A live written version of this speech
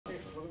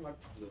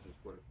Losers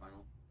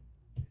quarterfinal.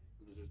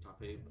 Losers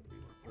top 8, but we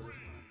went for this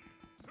one.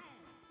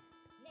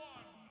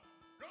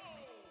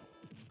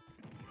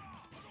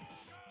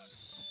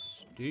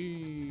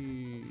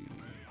 Steve.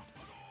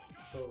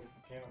 So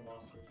Cannon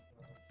lost his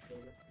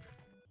shoulder.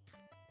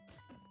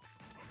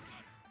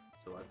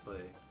 So I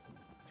play.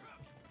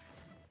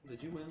 Did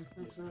you win?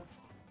 That's not.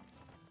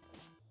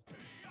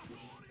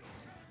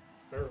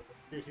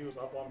 Dude, he was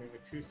up on me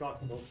with 2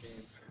 stocks in both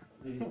games.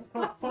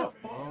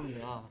 Oh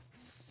no.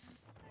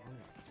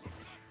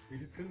 We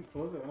just couldn't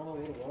close it. I don't know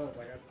what it was.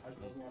 Like I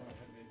wasn't on my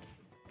head.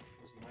 It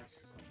was nice.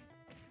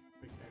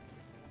 Big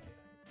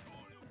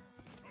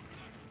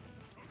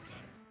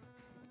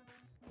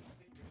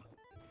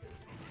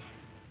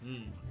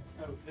game.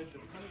 Oh, there's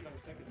something about a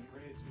second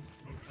grade.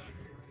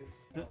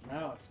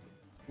 Now it's.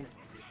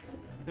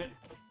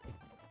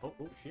 Oh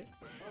shit.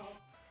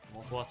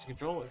 Almost lost the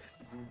controller.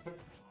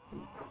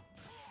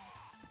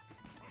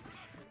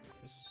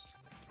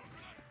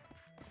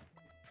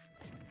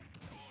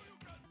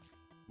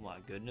 My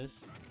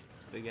goodness.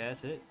 Big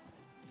ass hit.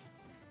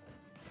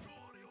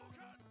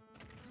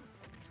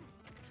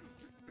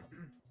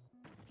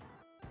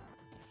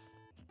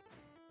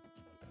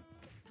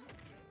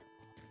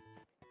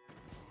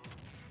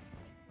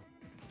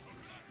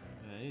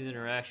 These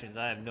interactions,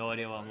 I have no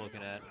idea what I'm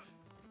looking at.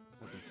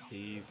 Fucking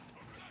Steve.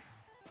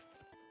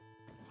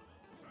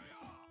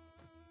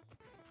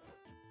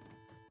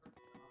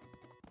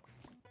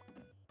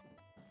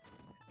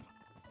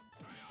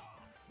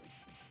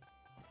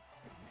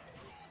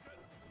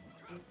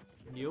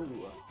 Yo.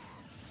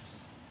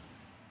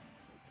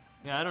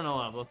 Yeah, I don't know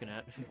what I'm looking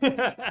at.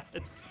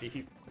 It's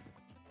Steve.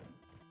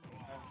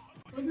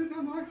 I just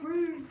have Max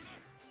win.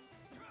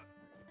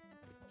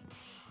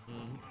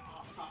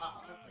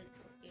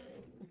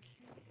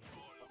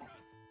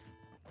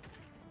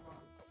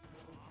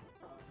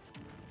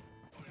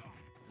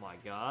 My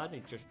god,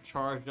 he just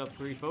charged up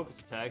 3 focus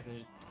attacks and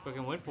just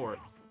fucking went for it.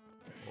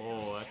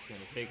 Oh, that's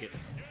gonna take it.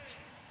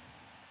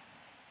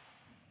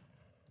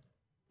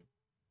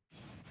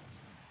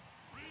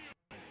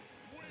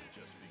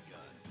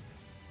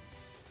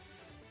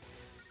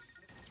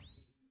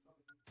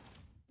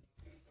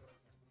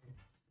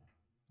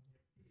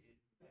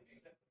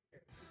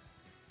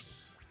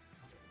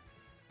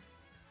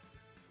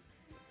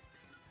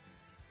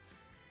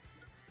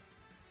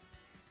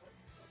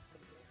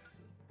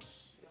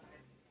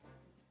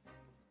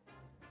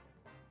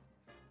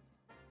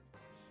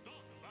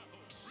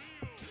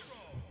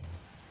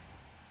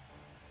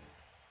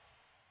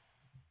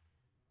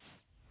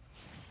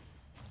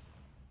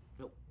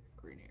 Nope,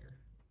 green hair.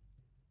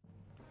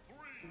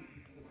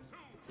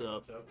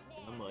 What's up?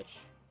 Not much.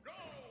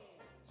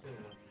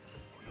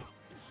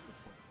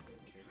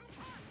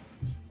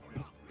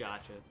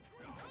 Gotcha.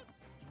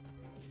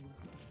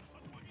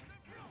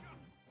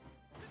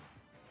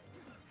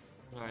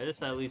 Alright,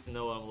 this I at least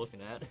know what I'm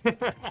looking at.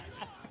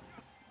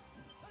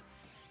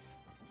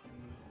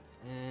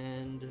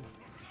 And...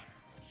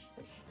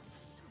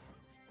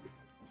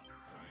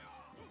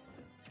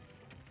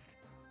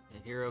 the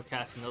hero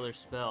casts another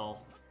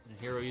spell. And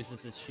the hero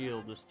uses his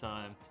shield this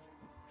time.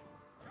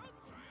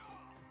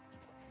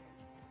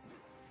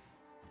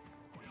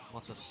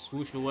 Wants to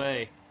swoosh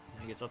away.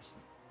 And he gets up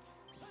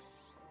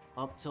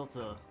tilt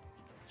to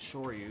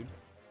Shoryude.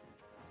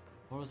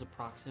 What was the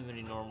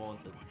proximity normal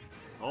into?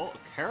 Oh,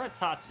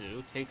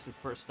 Karatatsu takes his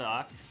first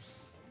stock.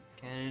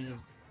 Cannon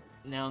is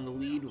now in the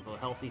lead with a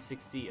healthy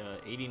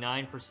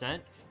 89%.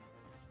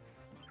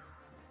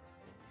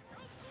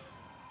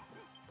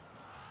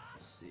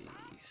 Let's see.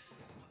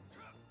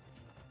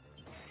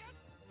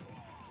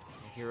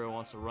 The hero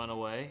wants to run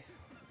away.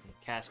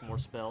 Cast more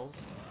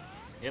spells.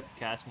 Yep,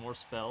 cast more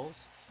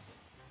spells.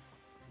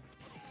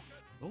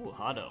 Ooh,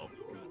 Hado.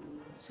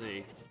 Let's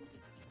see.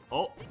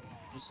 Oh,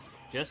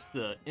 just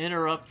the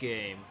interrupt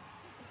game.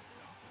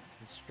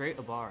 Straight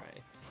Abare.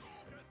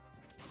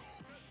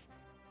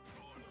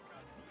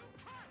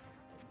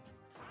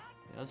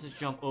 Yeah, let's just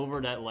jump over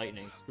that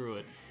lightning. Screw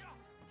it.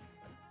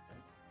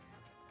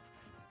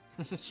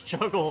 Just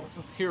juggle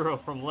hero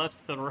from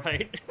left to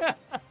right.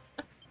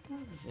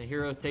 The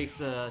hero takes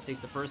the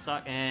first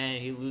stock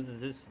and he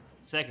loses his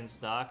second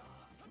stock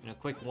in a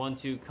quick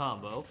 1-2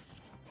 combo.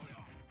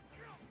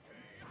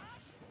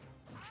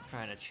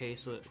 Trying to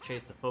chase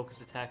the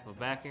focus attack of a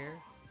back air.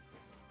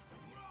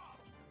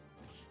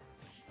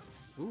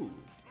 Ooh,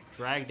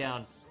 drag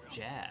down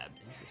jab.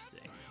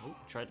 Interesting. Oh,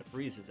 tried to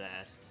freeze his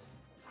ass.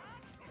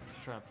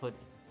 Trying to put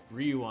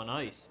Ryu on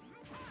ice.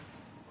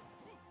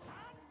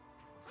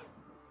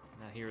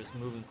 Now here's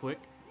moving quick.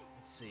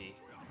 Let's see.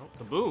 Oh,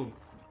 kaboom!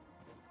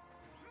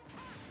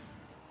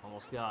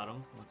 Almost got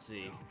him. Let's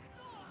see.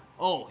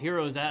 Oh,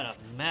 hero's out of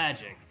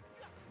magic.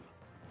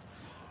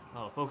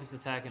 Oh, focused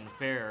attack in the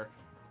fair.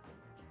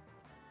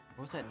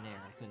 What was that nair?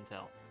 I couldn't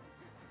tell.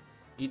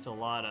 Eats a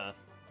lot of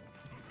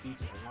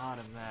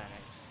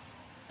magic.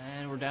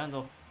 And we're down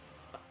to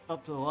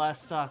up to the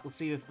last stock. Let's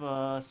see if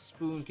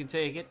Spoon can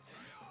take it.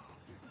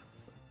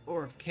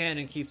 Or if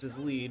Cannon keeps his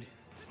lead.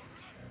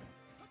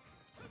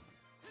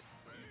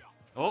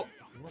 Oh,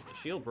 he wants a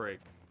shield break.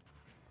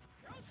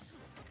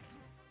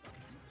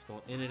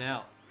 Going in and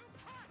out.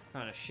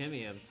 Trying to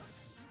shimmy him.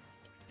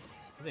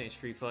 This ain't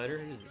Street Fighter,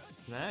 this is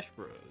Smash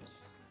Bros.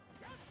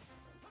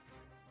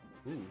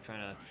 Ooh,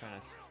 trying to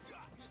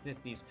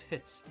sniff these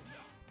pits.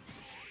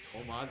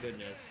 Oh my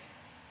goodness.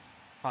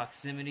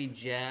 Proximity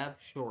jab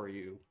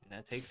Shoryu. And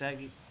that takes that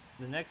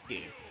the next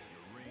game.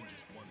 Your range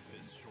is 1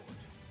 fist short.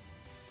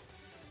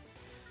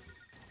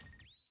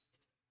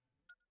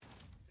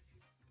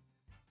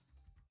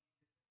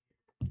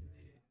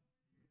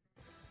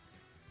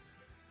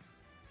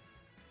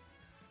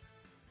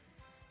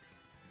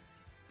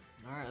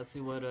 Alright, let's see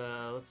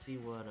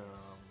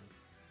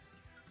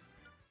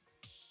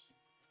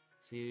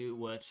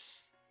what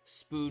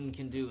Spoon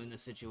can do in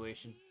this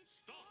situation.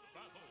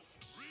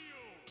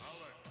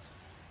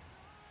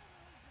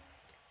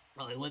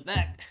 Oh, he went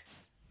back.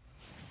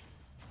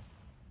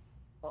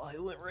 Oh, he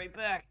went right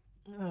back.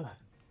 Ugh.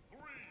 3,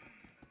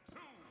 2,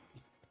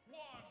 1,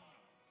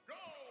 go!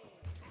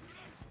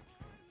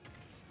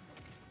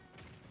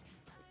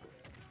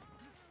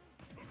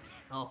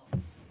 Oh.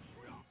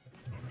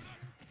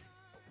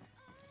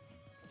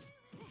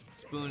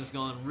 Spoon is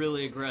going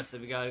really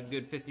aggressive. He got a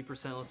good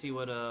 50%. Let's see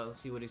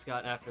what he's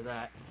got after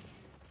that.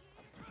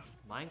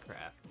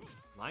 Minecraft.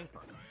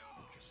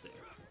 Interesting.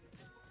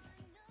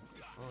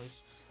 Oh,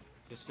 he's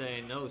just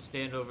saying no.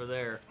 Stand over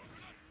there.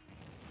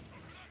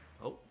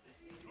 Oh.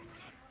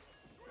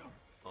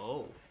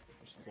 Oh.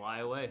 Just fly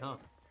away, huh?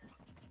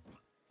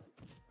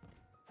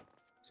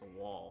 It's a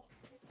wall.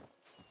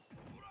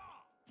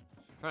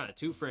 Trying to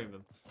two-frame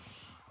him.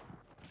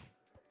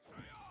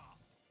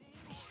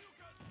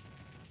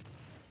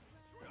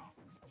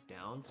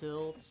 Down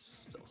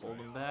tilts, hold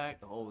him back.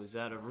 Oh, he's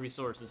out of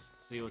resources.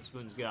 See what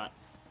Spoon's got.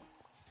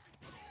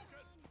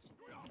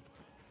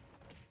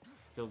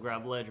 Still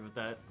grab ledge with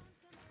that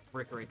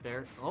brick right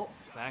there. Oh,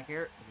 back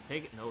air. Does it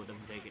take it? No, it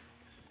doesn't take it.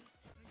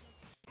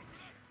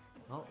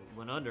 Oh, it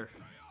went under.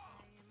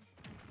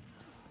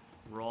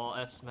 Raw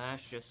F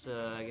smash, just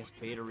I guess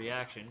beta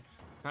reaction.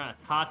 Trying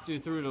to Tatsu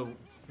through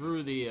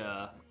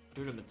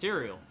the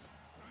material.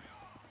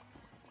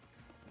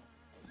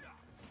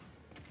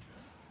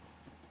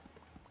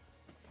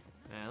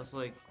 Man, looks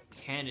like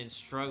Cannon's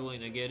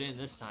struggling to get in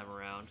this time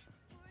around.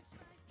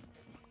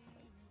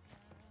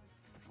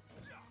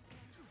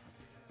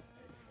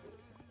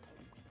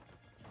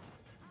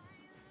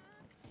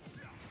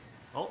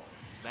 Oh,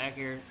 back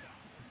air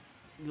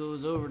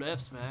goes over to F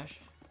smash.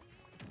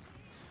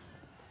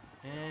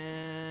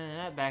 And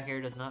that back air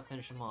does not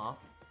finish him off.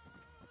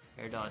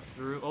 Air dodge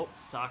through. Oh,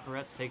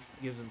 Sakuretsu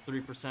gives him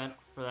 3%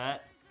 for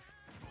that.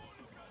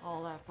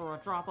 All that for a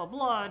drop of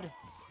blood.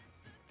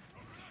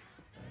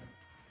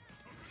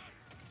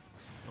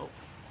 Oh.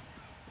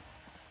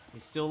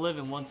 He's still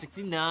living,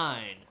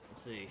 169.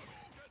 Let's see.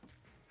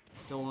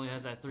 Still only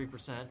has that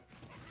 3%.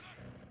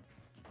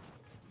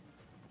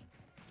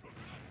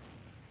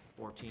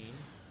 14.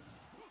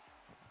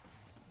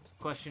 So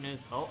the question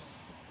is, oh.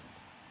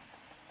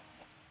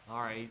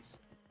 Alright.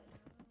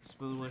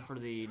 Spoon went for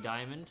the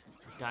diamond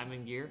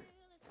gear.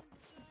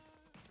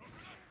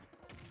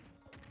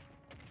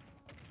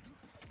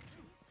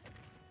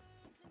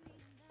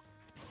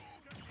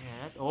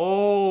 Yeah,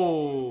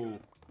 oh!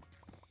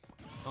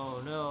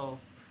 Oh no.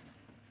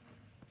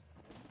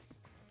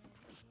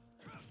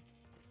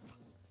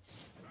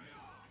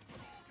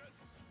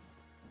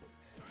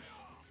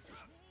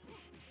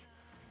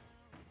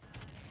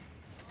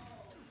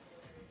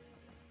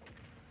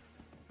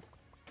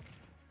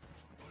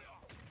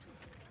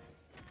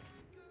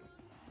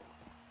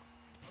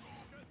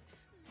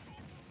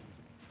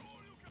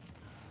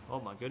 Oh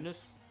my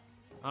goodness.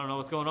 I don't know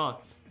what's going on.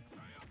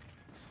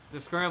 It's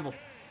a scramble.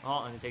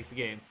 Oh, and it takes the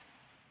game.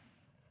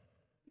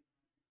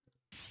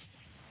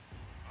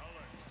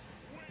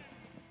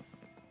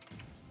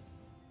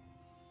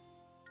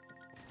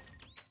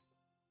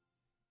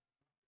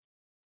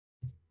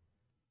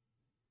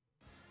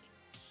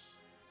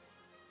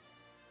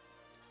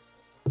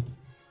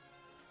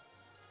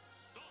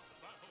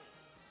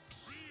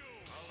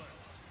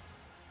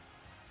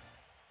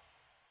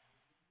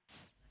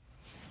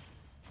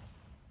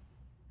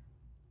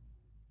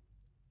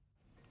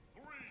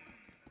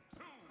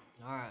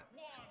 Alright.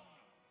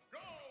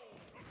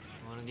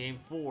 On to game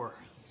 4.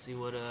 Let's see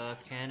what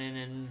Cannon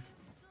and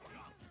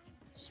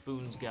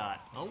Spoon's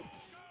got. Oh,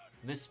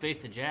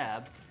 misspaced the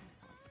jab.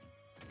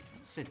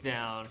 Sit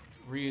down.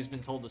 Ryu's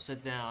been told to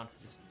sit down.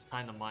 It's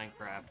time to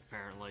Minecraft,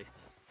 apparently.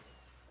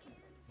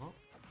 Well,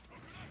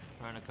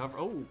 trying to cover.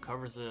 Oh,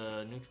 covers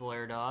a neutral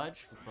air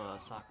dodge with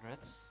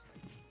Sakuretsu.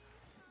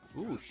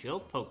 Ooh,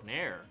 shield poke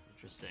nair.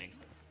 Interesting.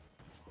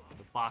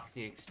 The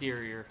boxy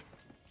exterior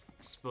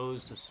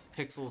exposed to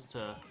pixels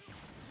to.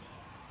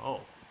 Oh,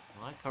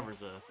 well, that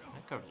covers a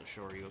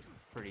Shoryu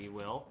pretty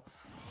well.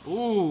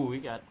 Ooh, we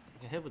got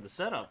hit with the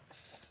setup.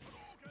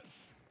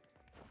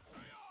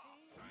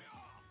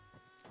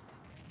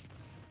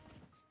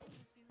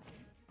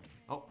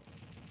 Oh,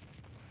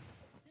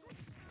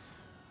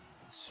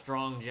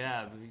 strong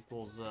jab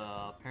equals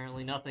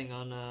apparently nothing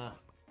on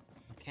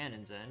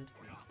Cannon's end.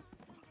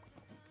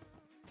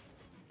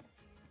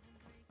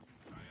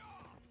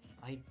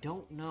 I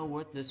don't know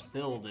what this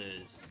build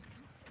is.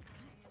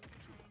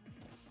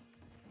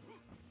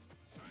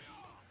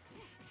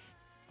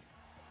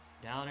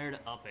 Down air to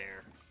up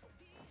air.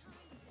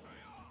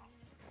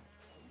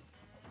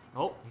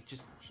 Oh,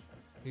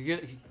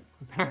 he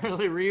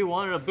apparently Ryu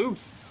wanted a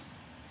boost.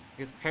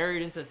 He gets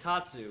parried into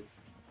Tatsu.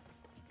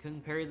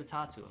 Couldn't parry the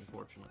Tatsu,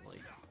 unfortunately.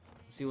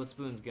 Let's see what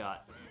Spoon's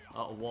got.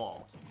 A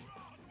wall.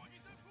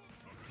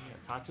 Yeah,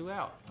 Tatsu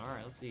out.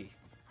 Alright, let's see.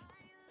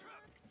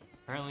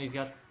 Apparently he's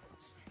got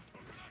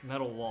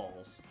metal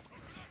walls.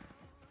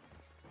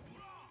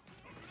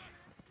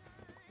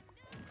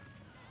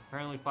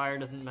 Apparently fire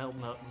doesn't melt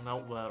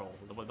metal.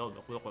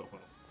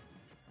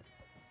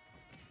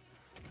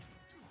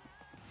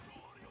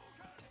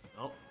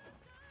 Oh.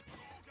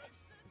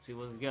 Let's see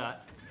what he's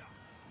got.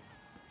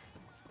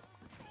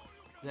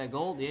 Is that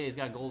gold? Yeah, he's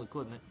got gold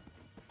equipment.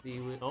 See,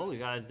 oh, he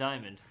got his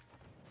diamond.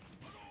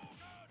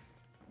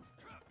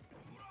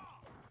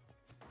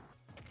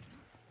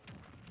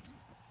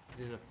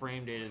 See, the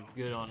frame data is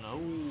good on. Oh.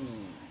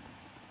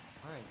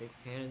 Alright, takes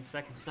Cannon's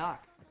second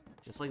stock.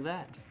 Just like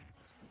that.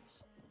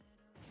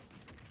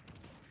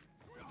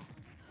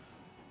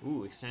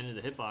 Ooh, extended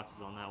the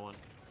hitboxes on that one.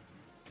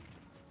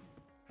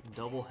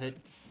 Double hit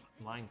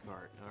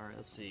minecart. Alright,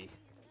 let's see.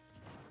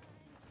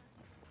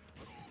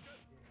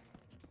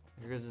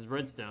 Here goes his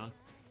redstone.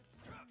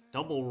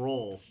 Double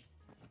roll.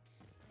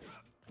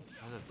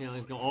 I have a feeling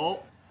he's going.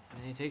 Oh!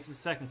 And he takes his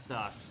second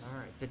stock.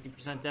 Alright,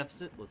 50%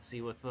 deficit. Let's see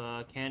if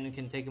Cannon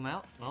can take him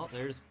out. Well,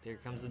 there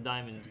comes the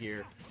diamond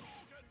gear.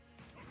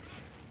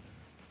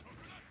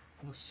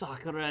 Oh,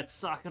 Sakurets,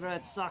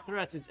 Sakurets,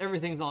 Sakurets.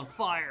 Everything's on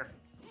fire.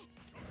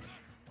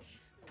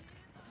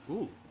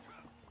 Ooh.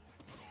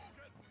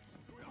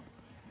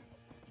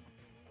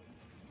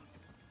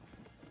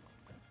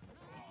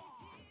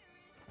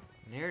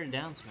 Nair to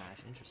down smash.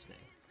 Interesting.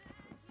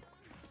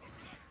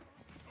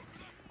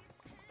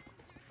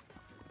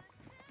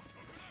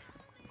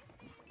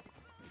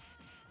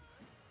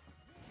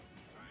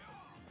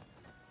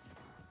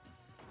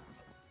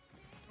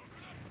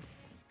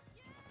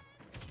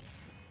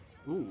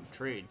 Ooh,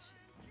 trades.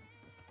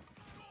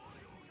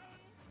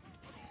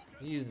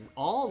 He uses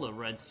all the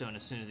redstone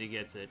as soon as he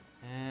gets it.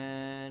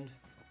 And...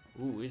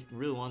 ooh, he's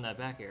really won that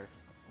back air.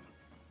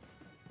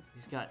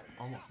 He's got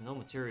almost no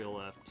material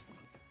left.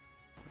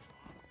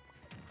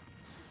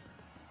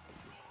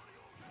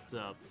 What's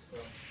up?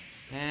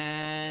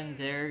 And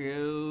there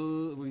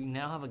you go. We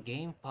now have a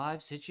game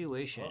 5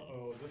 situation.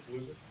 Uh-oh, is this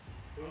loser?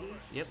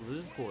 Yep,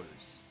 losing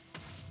quarters.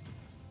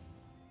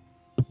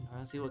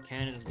 Let's see what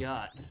Cannon's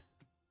got.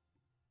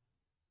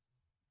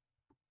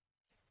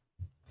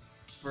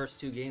 First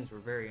 2 games were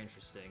very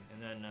interesting, and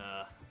then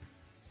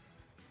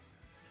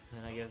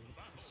I guess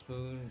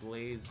Spoon,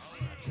 Blaze,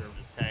 I'm not sure if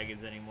his tag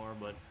is anymore,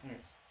 but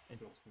It's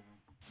still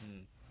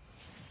Spoon.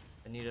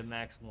 I need a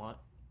max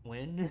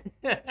win.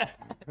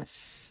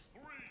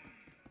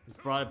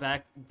 Brought it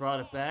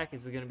back.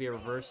 Is it gonna be a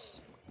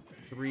reverse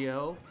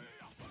 3-0?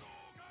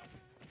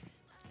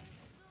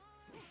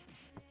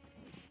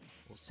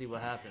 We'll see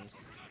what happens.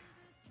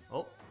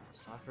 Oh,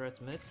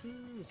 Sakurets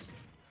misses.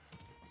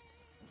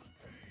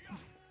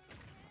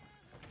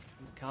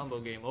 Combo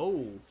game.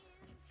 Oh,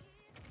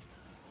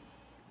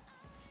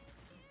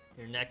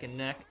 you're neck and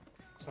neck.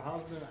 So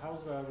how's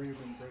Ryu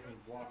been breaking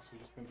blocks? You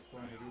just been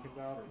throwing Hadoukens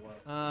out or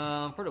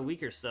what? For the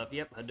weaker stuff,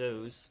 yep,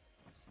 Hados,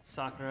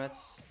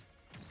 Sakurets,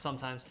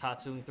 sometimes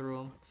Tatsuing through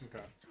them.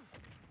 Okay.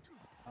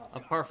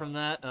 Apart from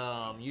that,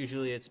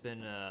 usually it's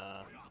been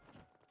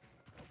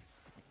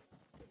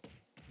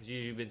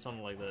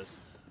something like this.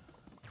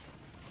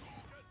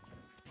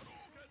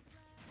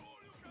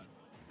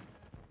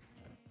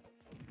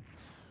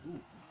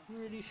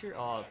 Pretty sure.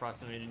 Oh,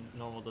 approximately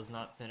normal does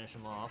not finish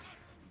him off.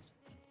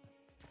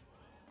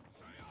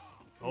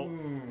 Oh.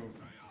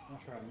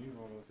 Not sure how mute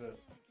one was hit.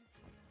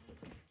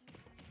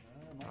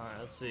 Alright,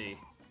 let's see.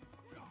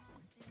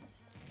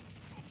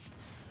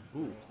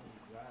 Ooh.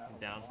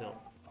 Downhill.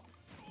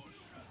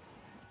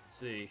 Let's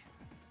see.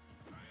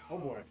 Oh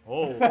boy.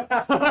 Oh.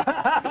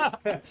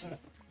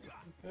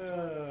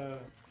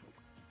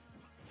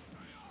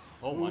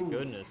 Oh my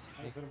goodness.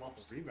 I hit him off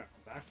the rebound.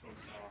 Back to him.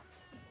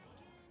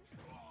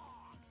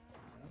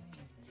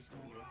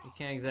 You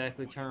can't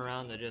exactly turn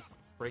around to just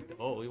break the.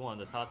 Oh, he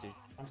wanted the Tatsu.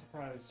 I'm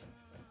surprised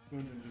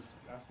Spoon didn't just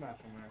smash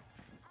him there.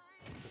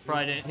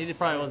 Probably didn't. He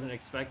probably wasn't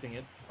expecting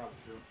it. Probably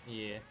true.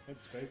 Yeah.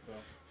 Hit space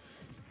though.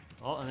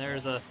 Oh, and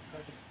there's a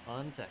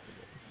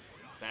untechnical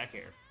back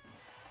air.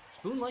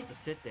 Spoon likes to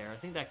sit there. I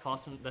think that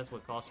cost him. That's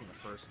what cost him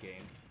the first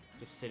game.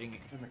 Just sitting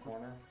In the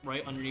corner.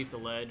 right underneath the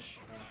ledge.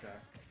 Okay.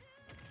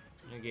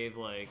 And it gave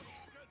like.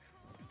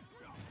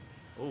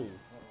 Oh. Uh-oh.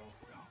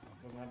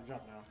 Doesn't have a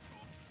jump now.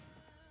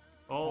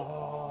 Oh.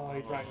 Oh,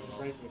 he tried to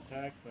break with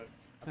tech, but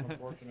that's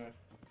unfortunate.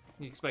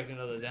 You expect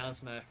another down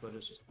smash, but it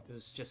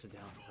was just a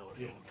downhill.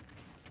 Yeah.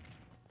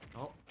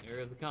 Oh, here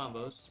are the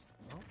combos.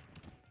 Oh,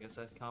 guess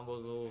that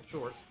combo's a little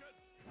short.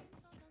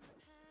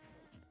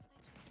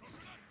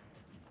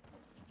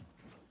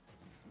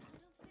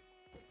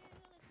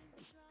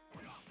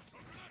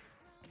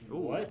 Ooh.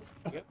 What?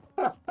 Yep.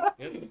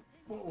 Yep.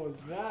 What was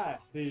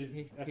that? Did you just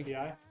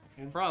FBI?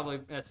 And Probably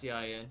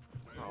SCIN.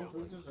 These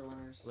losers or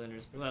winners?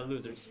 Winners. Well,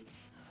 losers.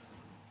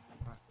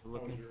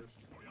 Looking.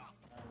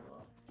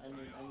 I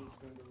need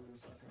Spoon to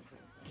lose so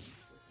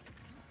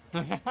I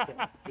can put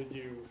did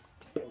you?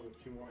 Was it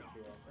 2-1 or 2-0?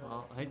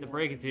 Well, I hate to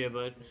break it to you,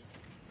 but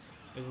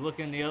it's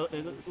looking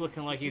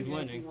looking like he's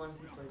winning. One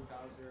who plays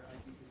Bowser, I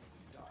beat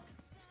his dog.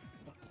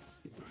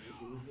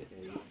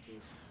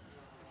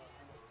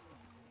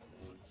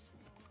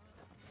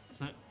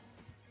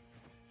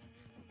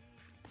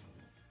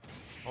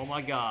 Oh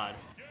my god.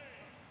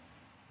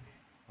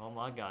 Oh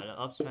my god.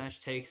 Up smash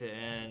takes it,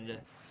 and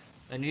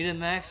Anita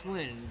Max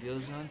win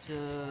goes on to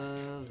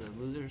was it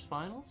losers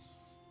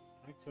finals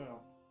I think so.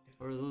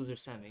 or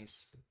losers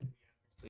semis.